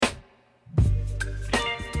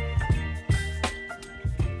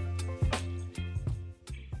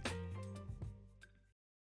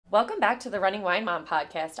Welcome back to the Running Wine Mom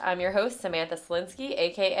podcast. I'm your host, Samantha Slinsky,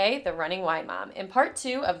 aka the Running Wine Mom. In part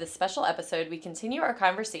 2 of this special episode, we continue our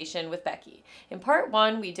conversation with Becky. In part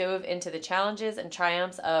 1, we dove into the challenges and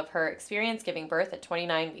triumphs of her experience giving birth at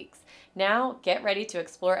 29 weeks. Now, get ready to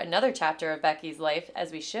explore another chapter of Becky's life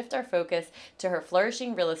as we shift our focus to her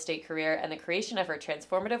flourishing real estate career and the creation of her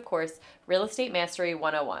transformative course, Real Estate Mastery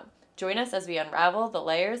 101. Join us as we unravel the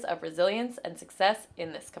layers of resilience and success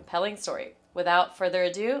in this compelling story. Without further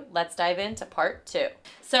ado, let's dive into part 2.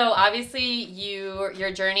 So obviously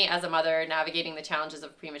your journey as a mother navigating the challenges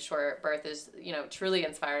of premature birth is, truly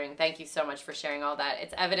inspiring. Thank you so much for sharing all that.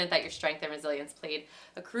 It's evident that your strength and resilience played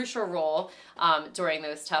a crucial role during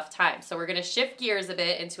those tough times. So we're going to shift gears a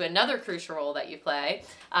bit into another crucial role that you play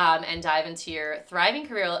and dive into your thriving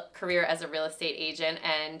career as a real estate agent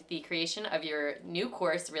and the creation of your new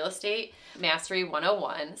course, Real Estate Mastery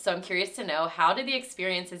 101. So I'm curious to know, how did the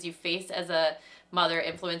experiences you faced as a mother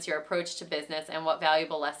influence your approach to business, and what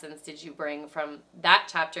valuable lessons did you bring from that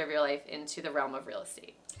chapter of your life into the realm of real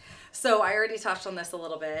estate? So I already touched on this a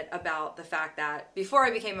little bit about the fact that before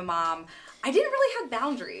I became a mom, I didn't really have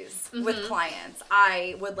boundaries with clients.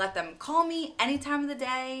 I would let them call me any time of the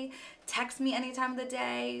day, text me any time of the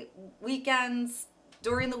day, weekends,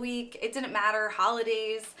 during the week, it didn't matter,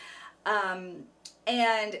 holidays, and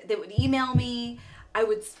they would email me. I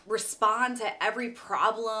would respond to every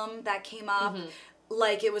problem that came up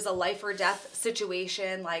like it was a life or death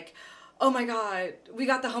situation. Like, oh my God, we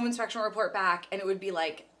got the home inspection report back, and it would be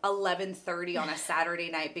like 11:30 on a Saturday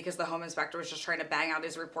night because the home inspector was just trying to bang out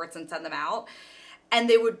his reports and send them out. And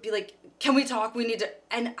they would be like, can we talk? We need to,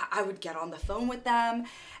 and I would get on the phone with them,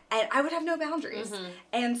 and I would have no boundaries.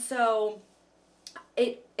 And so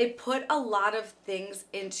it put a lot of things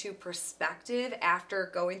into perspective after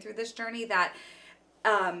going through this journey that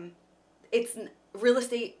it's real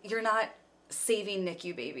estate. You're not saving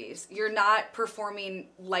NICU babies. You're not performing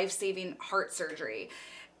life-saving heart surgery.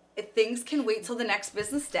 Things can wait till the next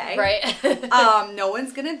business day. Right. No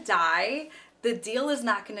one's going to die. The deal is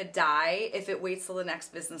not going to die if it waits till the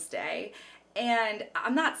next business day. And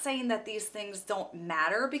I'm not saying that these things don't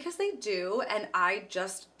matter, because they do. And I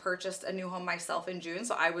just purchased a new home myself in June,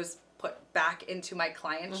 so I was put back into my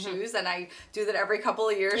client's shoes, and I do that every couple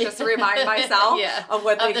of years just to remind myself of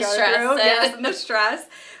what they go through. Yes, and the stress.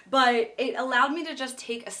 But it allowed me to just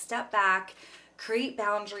take a step back, create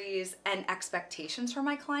boundaries and expectations for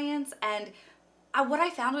my clients. And what I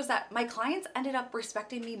found was that my clients ended up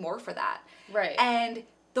respecting me more for that. Right. And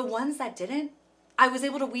the ones that didn't, I was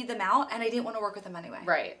able to weed them out, and I didn't want to work with them anyway.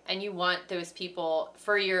 Right. And you want those people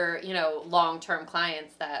for your, long-term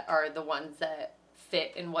clients that are the ones that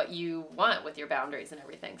fit in what you want with your boundaries and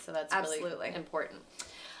everything. So that's really important.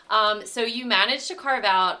 So you managed to carve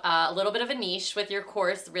out a little bit of a niche with your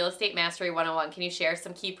course, Real Estate Mastery 101. Can you share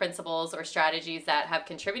some key principles or strategies that have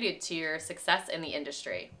contributed to your success in the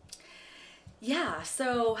industry? Yeah.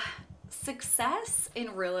 So success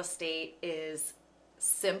in real estate is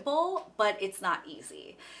simple, but it's not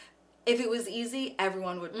easy. If it was easy,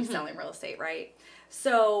 everyone would be selling real estate, right?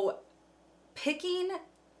 So picking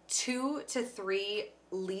 2 to 3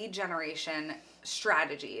 lead generation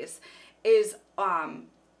strategies is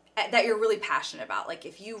that you're really passionate about. Like,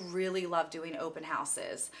 if you really love doing open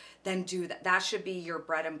houses, then do that. That should be your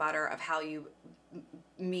bread and butter of how you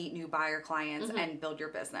meet new buyer clients and build your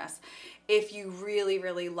business. If you really,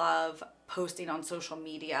 really love posting on social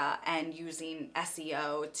media and using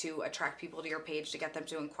SEO to attract people to your page to get them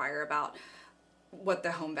to inquire about what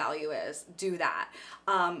the home value is, do that.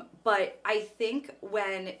 But I think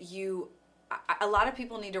a lot of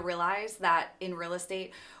people need to realize that in real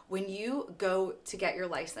estate, when you go to get your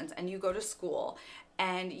license and you go to school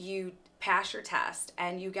and you pass your test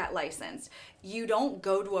and you get licensed, you don't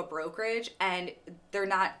go to a brokerage and they're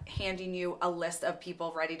not handing you a list of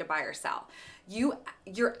people ready to buy or sell.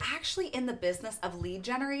 You're actually in the business of lead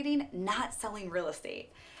generating, not selling real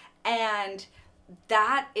estate. And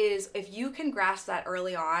that is, if you can grasp that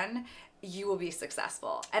early on, you will be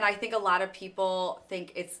successful. And I think a lot of people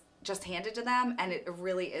think it's just handed to them, and it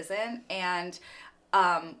really isn't. And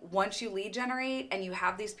once you lead generate and you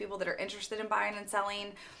have these people that are interested in buying and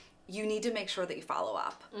selling, you need to make sure that you follow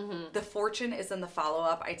up. The fortune is in the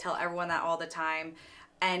follow-up. I tell everyone that all the time.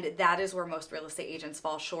 And that is where most real estate agents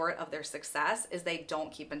fall short of their success, is they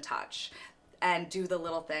don't keep in touch and do the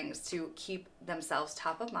little things to keep themselves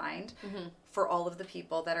top of mind for all of the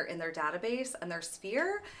people that are in their database and their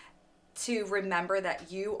sphere, to remember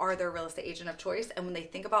that you are their real estate agent of choice. And when they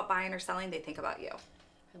think about buying or selling, they think about you.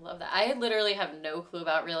 I love that. I literally have no clue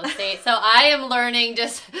about real estate. So I am learning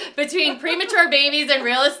just between premature babies and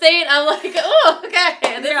real estate. I'm like, oh,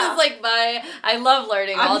 okay. This is like I love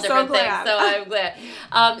learning all different things. So I'm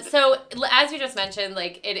glad. So as you just mentioned,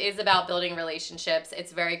 like it is about building relationships.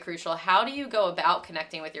 It's very crucial. How do you go about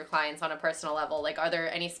connecting with your clients on a personal level? Like, are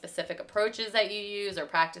there any specific approaches that you use or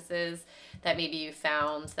practices that maybe you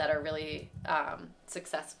found that are really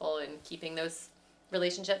successful in keeping those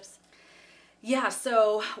relationships? Yeah,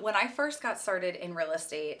 so when I first got started in real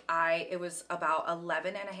estate, it was about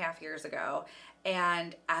 11 and a half years ago.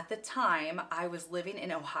 And at the time, I was living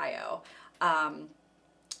in Ohio.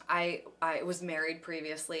 I was married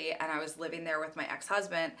previously, and I was living there with my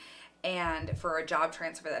ex-husband and for a job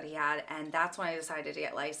transfer that he had. And that's when I decided to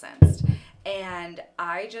get licensed. And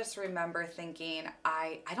I just remember thinking,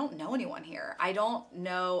 I don't know anyone here. I don't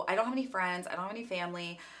have any friends. I don't have any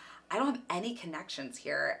family. I don't have any connections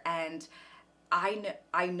here. And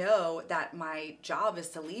I know that my job is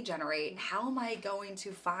to lead generate. How am I going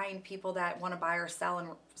to find people that want to buy or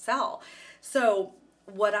sell? So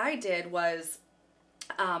what I did was,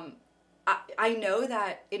 I know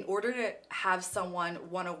that in order to have someone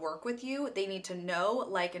want to work with you, they need to know,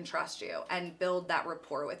 like, and trust you and build that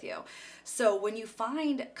rapport with you. So when you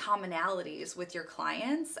find commonalities with your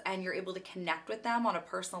clients and you're able to connect with them on a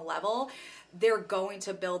personal level, they're going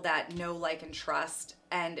to build that know, like, and trust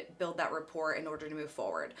and build that rapport in order to move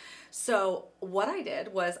forward. So what I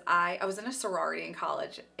did was I was in a sorority in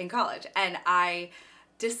college, and I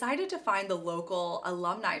decided to find the local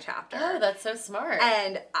alumni chapter. Oh, that's so smart.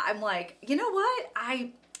 And I'm like, you know what?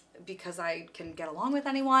 Because I can get along with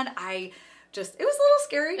anyone, it was a little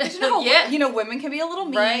scary. Yeah. Women can be a little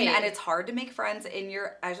mean, and it's hard to make friends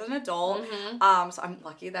as an adult. Mm-hmm. So I'm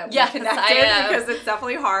lucky that we connected because it's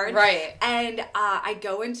definitely hard. Right. And I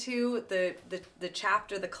go into the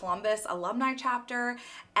chapter, the Columbus alumni chapter,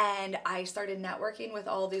 and I started networking with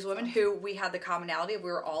all of these women who we had the commonality of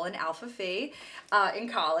we were all in Alpha Phi in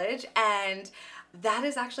college, and that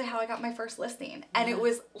is actually how I got my first listing. And it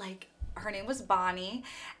was like, her name was Bonnie,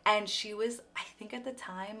 and she was, I think at the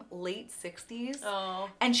time, late 60s. Oh.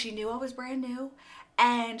 And she knew I was brand new.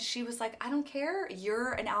 And she was like, I don't care.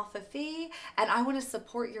 You're an Alpha Phi, and I want to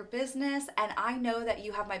support your business. And I know that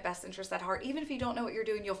you have my best interest at heart. Even if you don't know what you're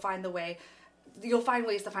doing, you'll find ways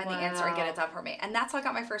to find the answer and get it done for me. And that's how I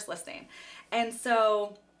got my first listing. And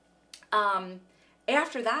so,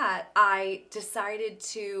 after that, I decided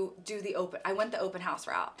to I went the open house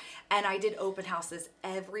route, and I did open houses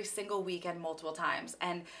every single weekend multiple times.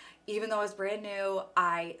 And even though I was brand new,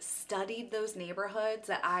 I studied those neighborhoods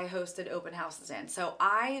that I hosted open houses in. So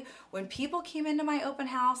when people came into my open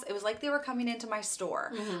house, it was like they were coming into my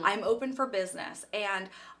store. Mm-hmm. I'm open for business, and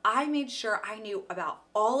I made sure I knew about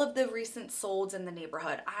all of the recent solds in the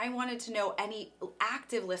neighborhood. I wanted to know any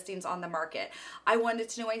active listings on the market. I wanted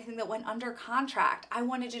to know anything that went under contract. I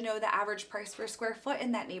wanted to know the average price per square foot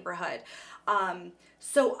in that neighborhood.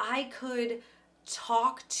 So I could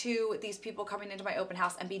talk to these people coming into my open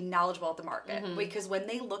house and be knowledgeable at the market. Mm-hmm. Because when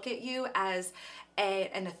they look at you as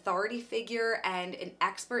an authority figure and an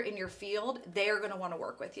expert in your field, they are going to want to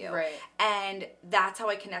work with you. Right. And that's how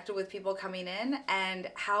I connected with people coming in, and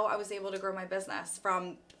how I was able to grow my business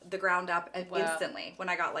from the ground up instantly when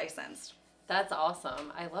I got licensed. That's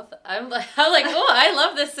awesome. I love that. I'm like, oh, I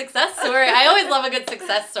love this success story. I always love a good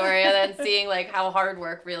success story, and then seeing like how hard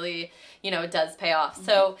work really, does pay off. Mm-hmm.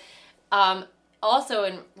 So, also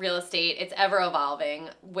in real estate, it's ever evolving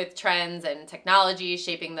with trends and technology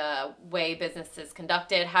shaping the way business is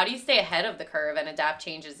conducted. How do you stay ahead of the curve and adapt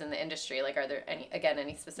changes in the industry? Like, are there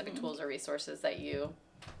any specific tools or resources that you?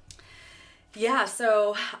 Yeah.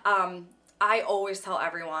 So, I always tell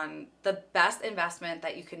everyone the best investment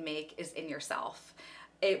that you can make is in yourself.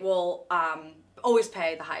 It will always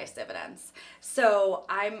pay the highest dividends. So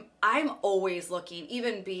I'm always looking,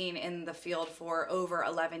 even being in the field for over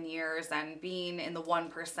 11 years and being in the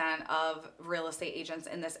 1% of real estate agents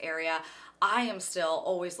in this area, I am still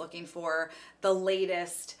always looking for the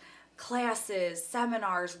latest classes,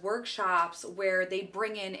 seminars, workshops where they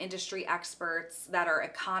bring in industry experts that are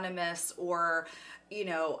economists or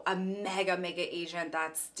a mega agent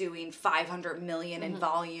that's doing 500 million in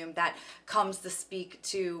volume that comes to speak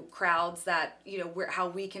to crowds that, how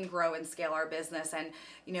we can grow and scale our business and,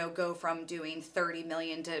 go from doing 30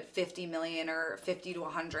 million to 50 million or 50 to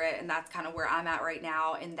 100. And that's kind of where I'm at right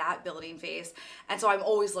now in that building phase. And so I'm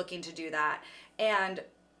always looking to do that. And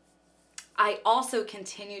I also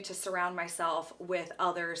continue to surround myself with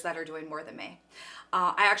others that are doing more than me.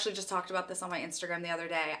 I actually just talked about this on my Instagram the other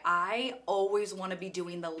day. I always want to be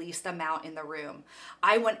doing the least amount in the room.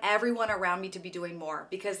 I want everyone around me to be doing more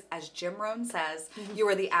because, as Jim Rohn says, you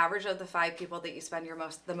are the average of the 5 people that you spend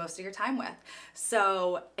the most of your time with.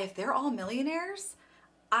 So if they're all millionaires,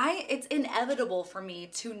 it's inevitable for me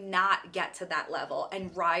to not get to that level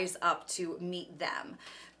and rise up to meet them,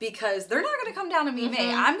 because they're not going to come down to meet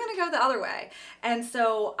me. I'm going to go the other way. And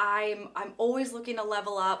so I'm always looking to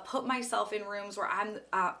level up, put myself in rooms where I'm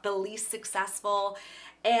the least successful,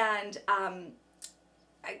 and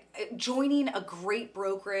joining a great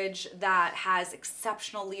brokerage that has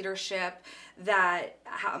exceptional leadership, that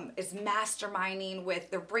is masterminding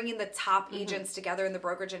they're bringing the top agents together in the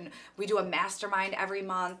brokerage, and we do a mastermind every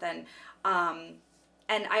month.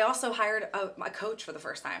 And I also hired a coach for the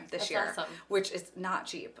first time this year, awesome. Which is not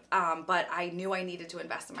cheap, but I knew I needed to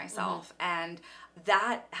invest in myself. And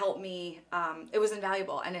that helped me, it was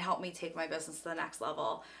invaluable, and it helped me take my business to the next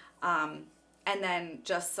level. And then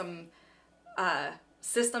just some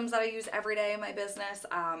systems that I use every day in my business.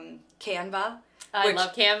 Canva. I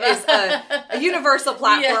love Canva. Is a universal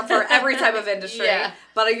platform for every type of industry. Yeah.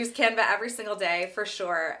 But I use Canva every single day for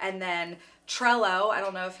sure. And then Trello, I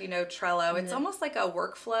don't know if you know Trello. It's almost like a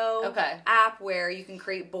workflow app where you can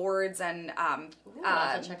create boards and I'll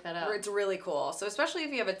have to check that out. It's really cool. So especially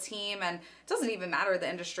if you have a team, and it doesn't even matter the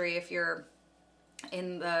industry, if you're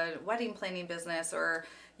in the wedding planning business, or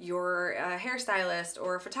you're a hairstylist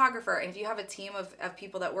or a photographer, and if you have a team of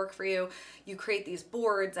people that work for you, you create these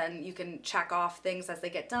boards and you can check off things as they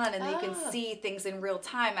get done, and you can see things in real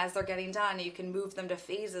time as they're getting done, and you can move them to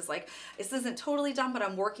phases, like, this isn't totally done, but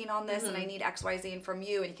I'm working on this and I need XYZ from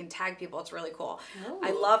you, and you can tag people. It's really cool. I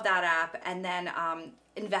love that app. And then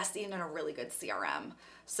investing in a really good CRM.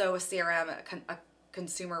 So a CRM, a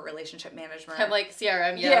consumer relationship management. I'm like,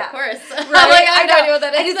 CRM, yeah, of course. Right? Like, I have no idea what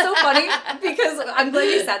that is. And it's so funny because I'm glad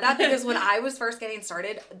you said that, because when I was first getting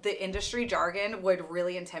started, the industry jargon would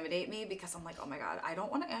really intimidate me, because I'm like, oh my God, I don't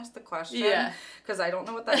want to ask the question because I don't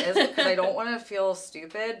know what that is, because I don't want to feel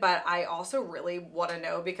stupid, but I also really want to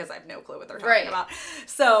know because I have no clue what they're talking about.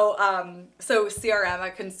 So, so CRM,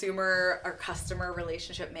 a consumer or customer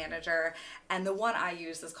relationship manager, and the one I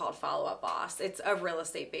use is called Follow Up Boss. It's a real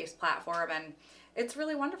estate based platform, and it's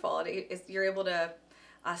really wonderful. You're able to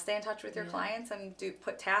stay in touch with your clients and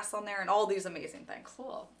put tasks on there and all these amazing things.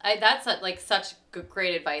 Cool. That's such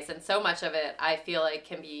great advice, and so much of it I feel like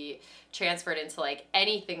can be transferred into like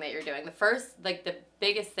anything that you're doing. The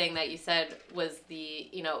biggest thing that you said was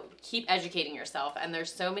keep educating yourself. And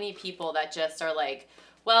there's so many people that just are like,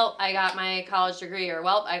 well, I got my college degree, or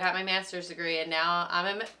well, I got my master's degree, and now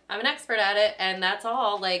I'm an expert at it, and that's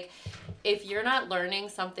all. Like, if you're not learning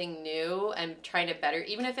something new and trying to better,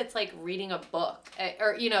 even if it's like reading a book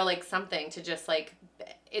or, like something to just like,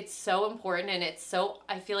 it's so important, and it's so,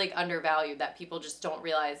 I feel like, undervalued, that people just don't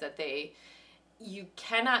realize that you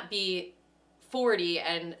cannot be 40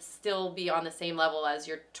 and still be on the same level as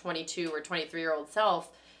your 22 or 23-year-old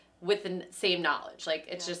self with the same knowledge. Like,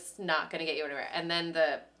 it's just not going to get you anywhere. And then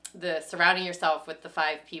the surrounding yourself with the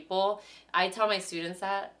 5 people, I tell my students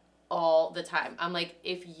that all the time. I'm like,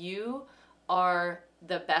 if you are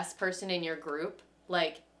the best person in your group,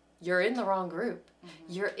 like, you're in the wrong group.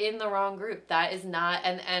 You're in the wrong group. That is not,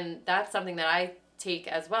 and that's something that I take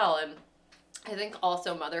as well. And I think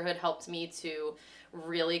also motherhood helped me to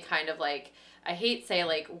really kind of like, I hate say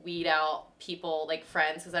like weed out people, like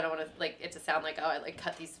friends, because I don't want to like it to sound like, oh, I like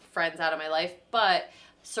cut these friends out of my life, but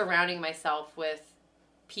surrounding myself with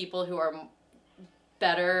people who are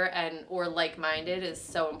better and or like-minded is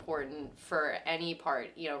so important for any part,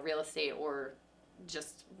 real estate or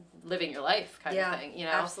just living your life kind of thing,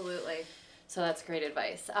 Absolutely. So that's great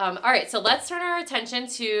advice. All right, so let's turn our attention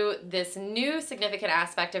to this new significant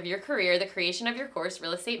aspect of your career, the creation of your course,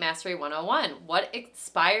 Real Estate Mastery 101. What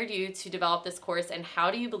inspired you to develop this course, and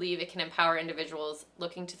how do you believe it can empower individuals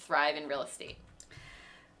looking to thrive in real estate?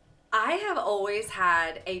 I have always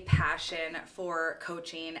had a passion for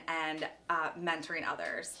coaching and mentoring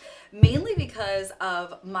others, mainly because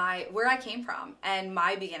of where I came from and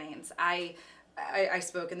my beginnings. I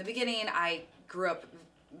spoke in the beginning. I grew up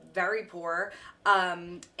very poor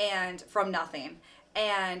and from nothing.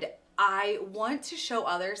 And I want to show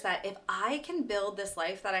others that if I can build this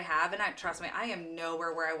life that I have, and trust me, I am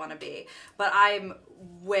nowhere where I want to be, but I'm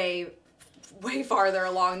way farther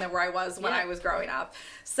along than where I was when I was growing up.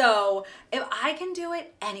 So if I can do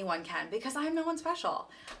it, anyone can, because I'm no one special.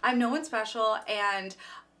 I'm no one special, and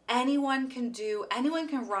anyone can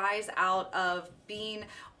rise out of being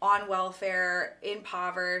on welfare,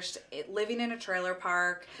 impoverished, living in a trailer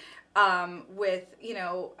park, with,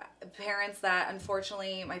 parents that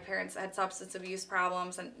unfortunately my parents had substance abuse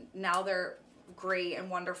problems, and now they're great and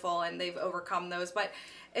wonderful and they've overcome those. But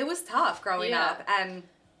it was tough growing up. And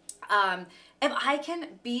if I can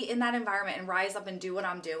be in that environment and rise up and do what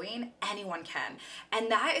I'm doing, anyone can.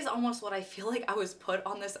 And that is almost what I feel like I was put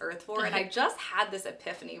on this earth for. And I just had this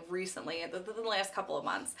epiphany recently, in the last couple of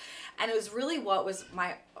months. And it was really what was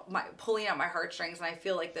my pulling at my heartstrings. And I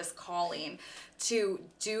feel like this calling to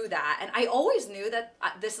do that. And I always knew that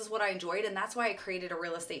this is what I enjoyed. And that's why I created a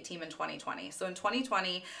real estate team in 2020. So in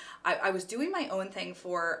 2020, I was doing my own thing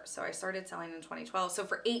so I started selling in 2012. So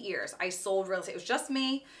for 8 years, I sold real estate. It was just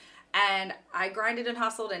me. And I grinded and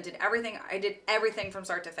hustled and did everything. I did everything from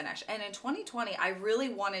start to finish. And in 2020, I really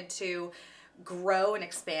wanted to grow and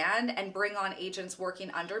expand and bring on agents working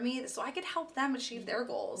under me so I could help them achieve their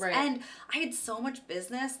goals. Right. And I had so much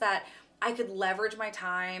business that I could leverage my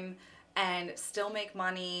time and still make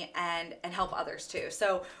money and help others too.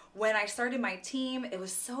 So when I started my team, it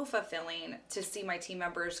was so fulfilling to see my team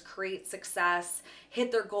members create success,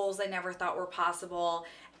 hit their goals they never thought were possible,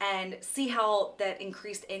 and see how that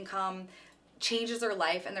increased income changes their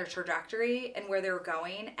life and their trajectory and where they were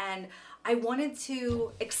going. And I wanted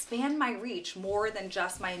to expand my reach more than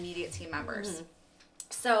just my immediate team members. Mm-hmm.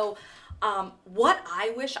 So what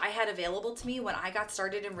I wish I had available to me when I got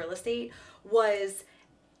started in real estate was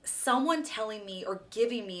someone telling me or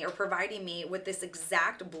giving me or providing me with this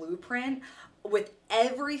exact blueprint with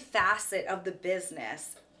every facet of the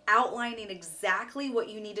business, outlining exactly what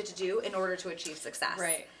you needed to do in order to achieve success.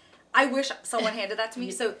 Right. I wish someone handed that to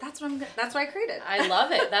me. So that's what I created. I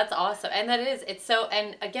love it. That's awesome. And it's so,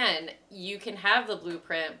 and again, you can have the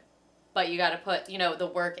blueprint, but you got to put,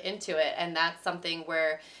 the work into it. And that's something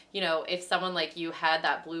where, if someone like you had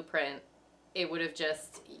that blueprint, it would have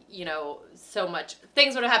just, so much,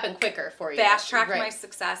 things would have happened quicker for you. Fast-tracked my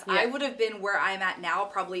success. Yeah. I would have been where I'm at now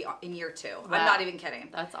probably in year 2. Wow. I'm not even kidding.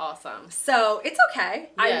 That's awesome. So it's okay.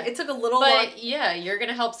 Yeah. It took a little long. But yeah, you're going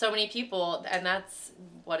to help so many people, and that's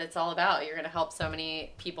what it's all about. You're going to help so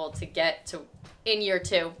many people to get to in year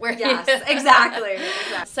 2. Yes, exactly.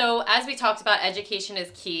 So as we talked about, education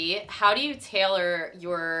is key. How do you tailor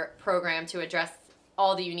your program to address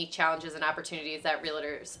all the unique challenges and opportunities that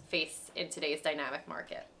realtors face in today's dynamic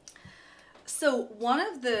market? So one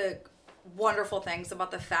of the wonderful things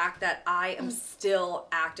about the fact that I am still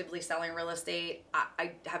actively selling real estate,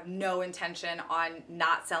 I have no intention on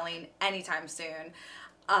not selling anytime soon.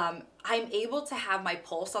 I'm able to have my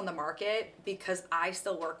pulse on the market because I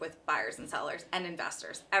still work with buyers and sellers and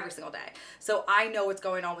investors every single day. So I know what's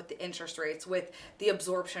going on with the interest rates, with the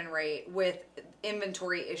absorption rate, with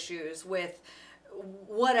inventory issues, with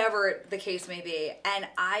whatever the case may be. And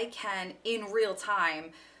I can, in real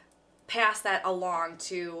time, pass that along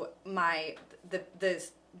to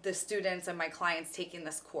the students and my clients taking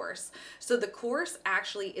this course. So the course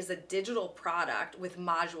actually is a digital product with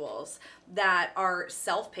modules that are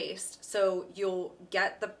self-paced. So you'll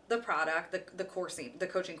get the product, the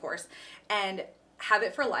coaching course, and have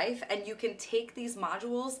it for life. And you can take these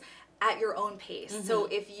modules at your own pace. Mm-hmm. So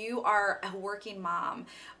if you are a working mom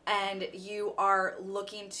and you are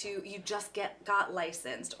you just got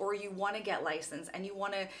licensed, or you want to get licensed and you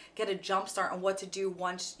want to get a jump start on what to do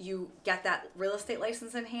once you get that real estate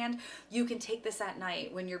license in hand, you can take this at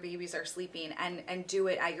night when your babies are sleeping and do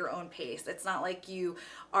it at your own pace. It's not like you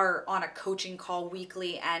are on a coaching call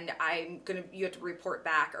weekly and you have to report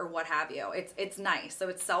back or what have you. It's nice. So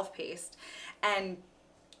it's self-paced. And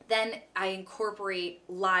then I incorporate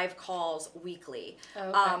live calls weekly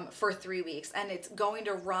for 3 weeks, and it's going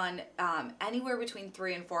to run anywhere between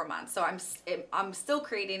 3 and 4 months. So I'm still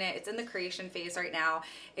creating it. It's in the creation phase right now.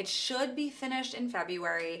 It should be finished in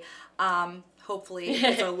February. Hopefully,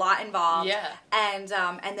 there's a lot involved. Yeah. And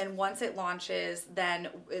then once it launches, then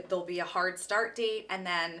there'll be a hard start date, and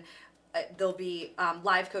then there'll be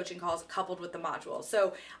live coaching calls coupled with the modules.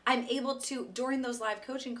 So I'm able to, during those live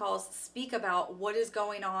coaching calls, speak about what is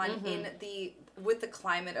going on mm-hmm. with the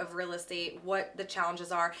climate of real estate, what the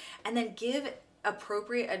challenges are, and then give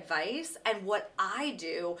appropriate advice and what I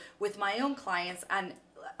do with my own clients on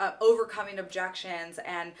overcoming objections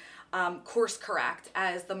and course correct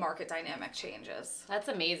as the market dynamic changes. That's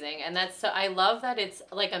amazing. And I love that it's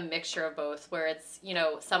like a mixture of both, where it's,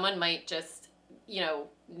 someone might just,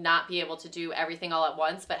 not be able to do everything all at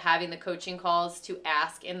once, but having the coaching calls to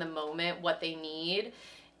ask in the moment what they need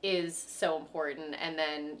is so important. And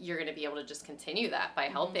then you're going to be able to just continue that by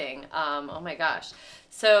helping. Mm-hmm. Oh my gosh.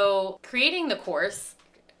 So creating the course,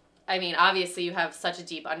 I mean, obviously you have such a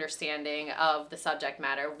deep understanding of the subject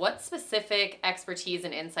matter. What specific expertise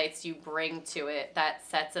and insights do you bring to it that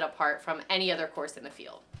sets it apart from any other course in the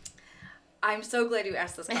field? I'm so glad you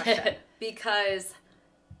asked this question because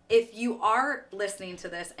if you are listening to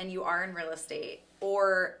this and you are in real estate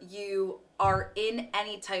or you are in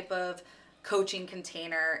any type of coaching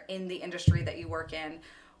container in the industry that you work in,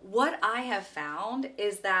 what I have found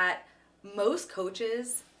is that most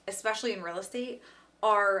coaches, especially in real estate,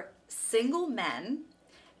 are single men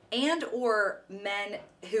and or men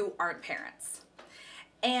who aren't parents.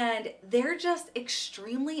 And they're just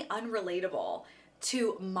extremely unrelatable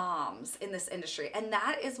to moms in this industry. And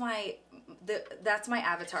that is that's my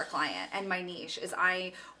avatar client and my niche is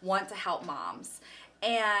I want to help moms.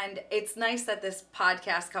 And it's nice that this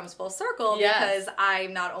podcast comes full circle because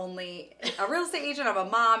I'm not only a real estate agent, I'm a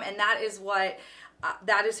mom, and that is what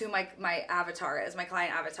that is who my avatar is, my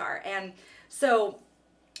client avatar. And so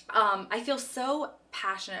I feel so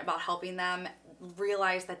passionate about helping them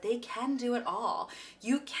realize that they can do it all.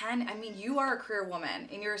 You can, I mean, you are a career woman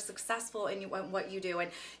and you're successful in what you do, and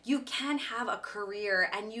you can have a career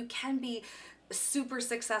and you can be super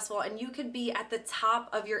successful and you could be at the top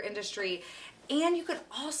of your industry. And you could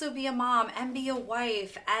also be a mom and be a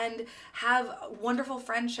wife and have wonderful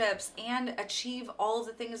friendships and achieve all of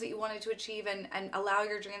the things that you wanted to achieve and allow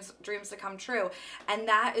your dreams to come true. And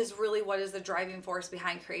that is really what is the driving force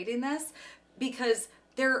behind creating this, because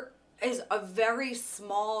there is a very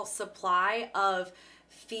small supply of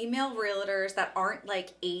female realtors that aren't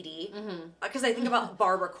like 80. Because I think about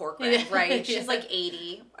Barbara Corcoran, right? She's like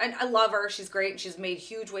 80. And I love her. She's great. She's made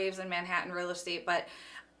huge waves in Manhattan real estate, but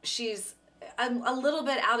she's a little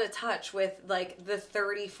bit out of touch with like the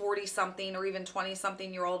 30, 40 something or even 20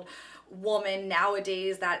 something year old woman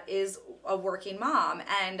nowadays that is a working mom.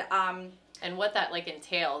 And what that like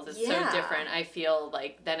entails is so different, I feel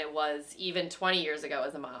like, than it was even 20 years ago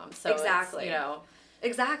as a mom. So exactly. It's, you know.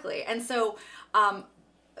 Exactly. And so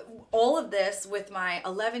all of this with my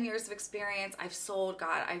 11 years of experience, I've sold,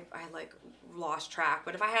 God, I like lost track,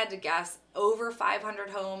 but if I had to guess, over 500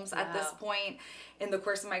 homes at this point in the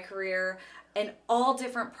course of my career, and all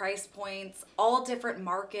different price points, all different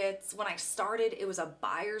markets. When I started, it was a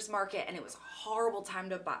buyer's market and it was a horrible time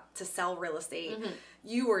to sell real estate.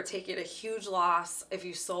 You were taking a huge loss if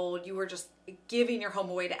you sold. You were just giving your home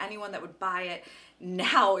away to anyone that would buy it.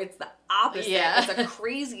 Now it's the opposite. It's a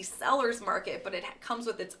crazy seller's market, but it comes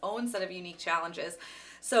with its own set of unique challenges.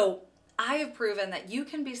 So I have proven that you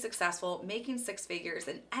can be successful making six figures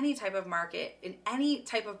in any type of market, in any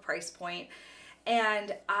type of price point.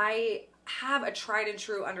 And I have a tried and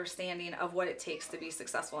true understanding of what it takes to be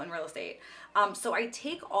successful in real estate. So I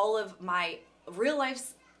take all of my real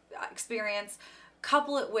life experience,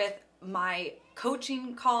 couple it with my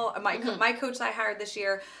coaching call, my coach that I hired this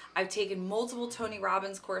year. I've taken multiple Tony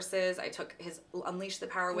Robbins courses. I took his Unleash the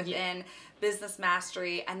Power Within, Business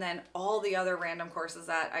Mastery, and then all the other random courses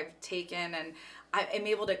that I've taken. And I'm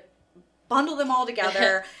able to bundle them all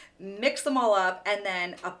together, mix them all up, and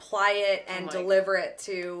then apply it and deliver it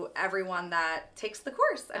to everyone that takes the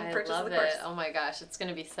course and purchases the course. Oh my gosh, it's going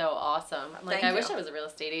to be so awesome. I'm like, I wish I was a real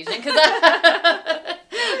estate agent because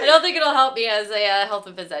I don't think it'll help me as a health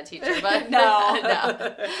and phys ed teacher, but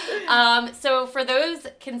no. So for those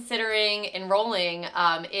considering enrolling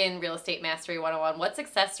in Real Estate Mastery 101, what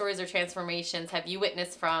success stories or transformations have you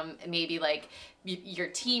witnessed from maybe like your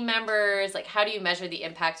team members? Like, how do you measure the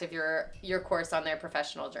impact of your course on their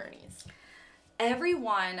professional journeys? Every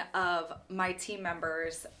one of my team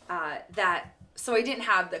members so I didn't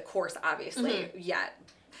have the course obviously yet,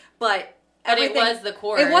 but it was the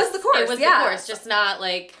course. It was the course. It was the course, just not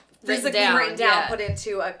like physically written down, put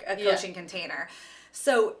into a coaching container.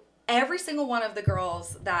 So every single one of the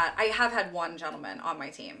girls that I have had one gentleman on my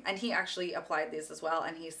team, and he actually applied these as well,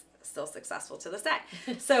 and he's still successful to this day.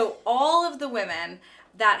 So all of the women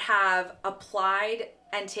that have applied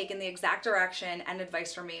and taken the exact direction and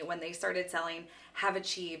advice from me when they started selling have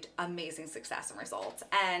achieved amazing success and results.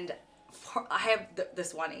 And I have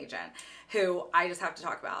this one agent who I just have to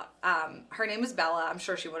talk about. Her name is Bella. I'm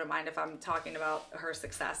sure she wouldn't mind if I'm talking about her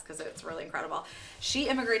success because it's really incredible. She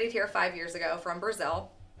immigrated here 5 years ago from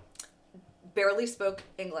Brazil, barely spoke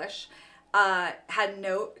English,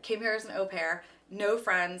 came here as an au pair, no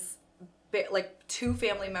friends, like 2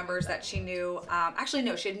 family members that she knew. Actually,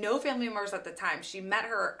 no, she had no family members at the time. She met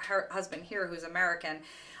her husband here, who's American,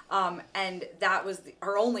 and that was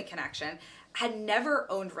her only connection. Had never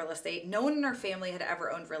owned real estate. No one in her family had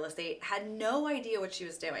ever owned real estate. Had no idea what she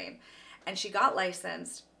was doing. And she got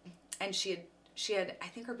licensed, and she had, I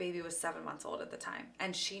think her baby was 7 months old at the time.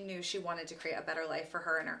 And she knew she wanted to create a better life for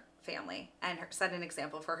her and her family and set an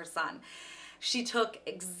example for her son. She took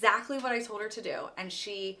exactly what I told her to do, and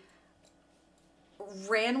she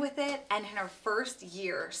ran with it, and in her first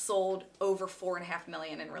year sold over $4.5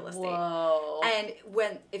 million in real estate. Whoa. And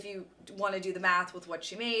if you want to do the math with what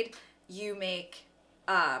she made, you make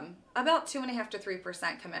about 2.5% to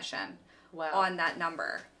 3% commission on that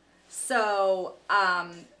number. So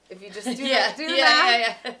if you just do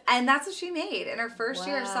that, and that's what she made in her first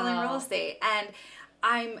year of selling real estate. And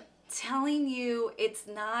I'm telling you,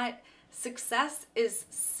 success is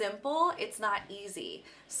simple. It's not easy.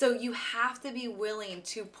 So you have to be willing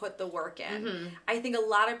to put the work in. Mm-hmm. I think a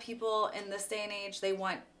lot of people in this day and age, they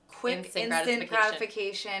want quick, instant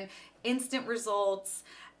gratification, instant results.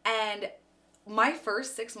 And my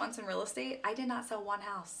first 6 months in real estate, I did not sell one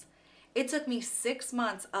house. It took me 6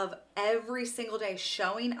 months of every single day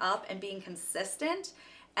showing up and being consistent.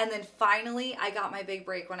 And then finally, I got my big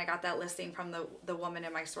break when I got that listing from the woman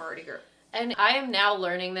in my sorority group. And I am now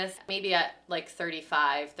learning this maybe at like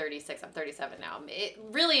 35, 36, I'm 37 now.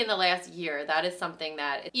 Really in the last year, that is something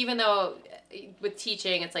that, even though with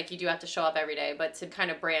teaching, it's like you do have to show up every day, but to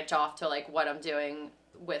kind of branch off to like what I'm doing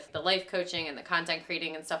with the life coaching and the content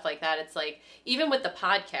creating and stuff like that, it's like, even with the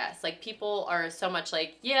podcast, like people are so much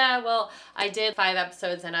like, yeah, well, I did 5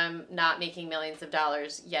 episodes and I'm not making millions of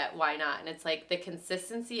dollars yet. Why not? And it's like the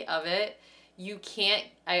consistency of it, you can't,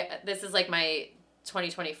 this is like my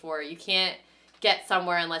 2024, you can't get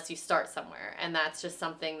somewhere unless you start somewhere. And that's just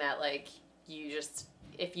something that like,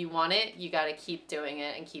 if you want it, you got to keep doing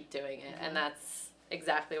it and keep doing it. And that's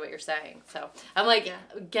exactly what you're saying. So I'm like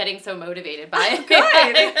getting so motivated by it.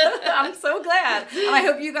 Good. I'm so glad. And I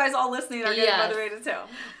hope you guys all listening are getting motivated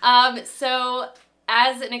too. So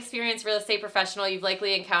as an experienced real estate professional, you've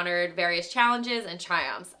likely encountered various challenges and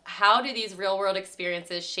triumphs. How do these real-world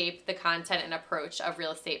experiences shape the content and approach of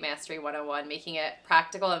Real Estate Mastery 101, making it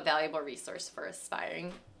practical and valuable resource for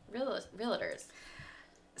aspiring realtors?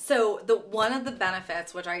 So one of the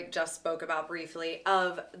benefits, which I just spoke about briefly,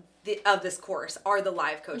 of this course are the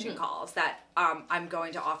live coaching calls that I'm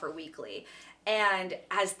going to offer weekly. And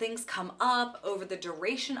as things come up over the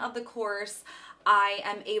duration of the course, I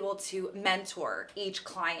am able to mentor each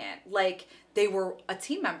client like they were a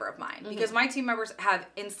team member of mine, because my team members have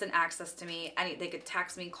instant access to me. They could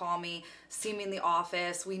text me, call me, see me in the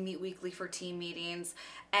office. We meet weekly for team meetings.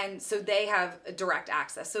 And so they have direct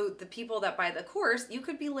access. So the people that buy the course, you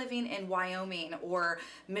could be living in Wyoming or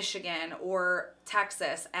Michigan or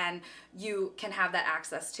Texas, and you can have that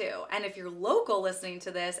access too. And if you're local listening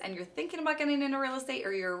to this and you're thinking about getting into real estate,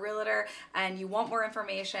 or you're a realtor and you want more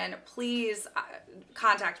information, please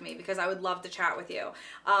contact me, because I would love to chat with you.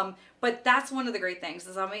 But that's one of the great things,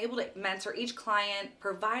 is I'm able to mentor each client,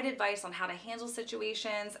 provide advice on how to handle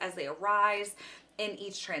situations as they arise in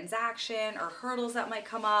each transaction or hurdles that might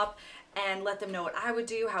come up, and let them know what I would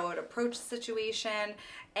do, how I would approach the situation.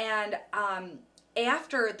 And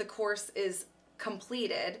after the course is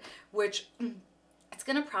completed, which it's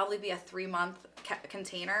going to probably be a 3-month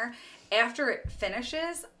container, after it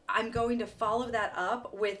finishes, I'm going to follow that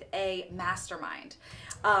up with a mastermind.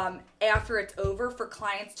 After it's over, for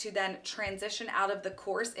clients to then transition out of the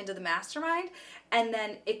course into the mastermind, and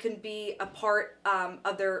then it can be a part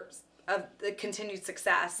of the continued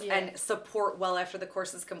success and support well after the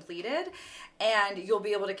course is completed. And you'll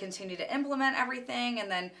be able to continue to implement everything,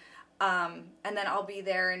 and then I'll be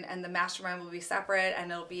there, and the mastermind will be separate,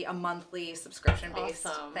 and it'll be a monthly subscription-based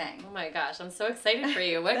thing. Oh my gosh, I'm so excited for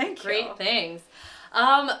you. What great things.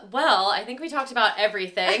 Well, I think we talked about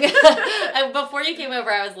everything. And before you came over,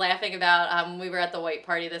 I was laughing about, we were at the white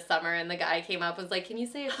party this summer, and the guy came up and was like, can you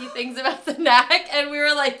say a few things about the NAC? And we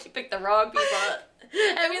were like, you picked the wrong people.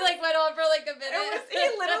 And we like went on for like a minute. He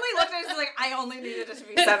literally looked at us and was like, I only needed it to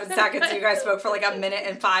be 7 seconds. You guys spoke for like a minute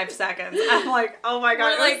and 5 seconds. I'm like, oh my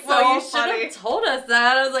God, we're like, well, you should have told us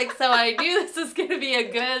that. I was like, so I knew this was going to be a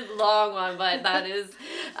good long one, but that is,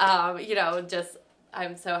 just,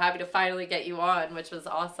 I'm so happy to finally get you on, which was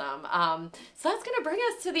awesome. So that's going to bring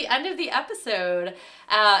us to the end of the episode.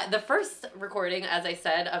 The first recording, as I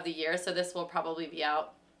said, of the year. So this will probably be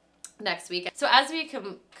out next week. So as we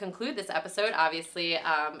conclude this episode, obviously,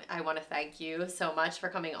 I want to thank you so much for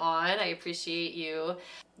coming on. I appreciate you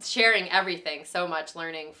sharing everything so much,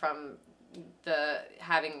 learning from the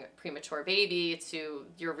having premature baby to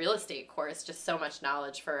your real estate course, just so much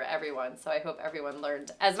knowledge for everyone. So I hope everyone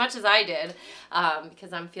learned as much as I did,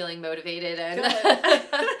 because I'm feeling motivated.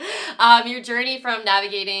 And your journey from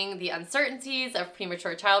navigating the uncertainties of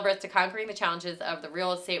premature childbirth to conquering the challenges of the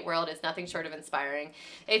real estate world is nothing short of inspiring.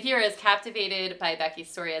 If you're as captivated by Becky's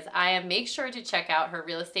story as I am, make sure to check out her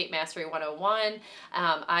Real Estate Mastery 101.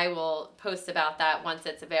 I will post about that once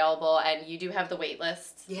it's available, and you do have the wait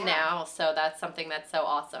list now, so that's something that's so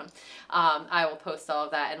awesome. I will post all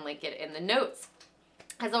of that and link it in the notes.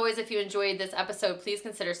 As always, if you enjoyed this episode, please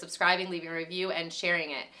consider subscribing, leaving a review, and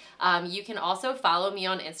sharing it. You can also follow me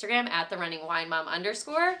on Instagram at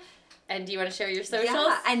 @therunningwinemom_. And do you want to share your socials?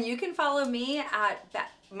 Yeah, and you can follow me at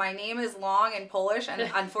my name is long in Polish, and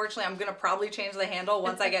unfortunately I'm going to probably change the handle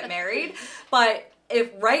once I get married. But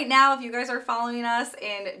if you guys are following us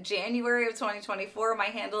in January of 2024, my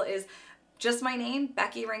handle is just my name,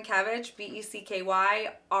 Becky Rynkiewicz,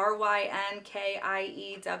 BeckyRynkiewicz,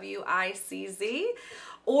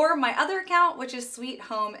 or my other account, which is Sweet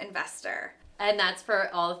Home Investor. And that's for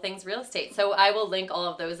all things real estate. So I will link all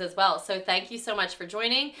of those as well. So thank you so much for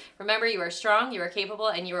joining. Remember, you are strong, you are capable,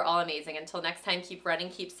 and you are all amazing. Until next time, keep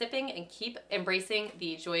running, keep sipping, and keep embracing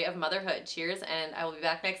the joy of motherhood. Cheers, and I will be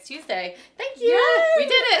back next Tuesday. Thank you. Yay! We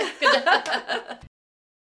did it. Good job.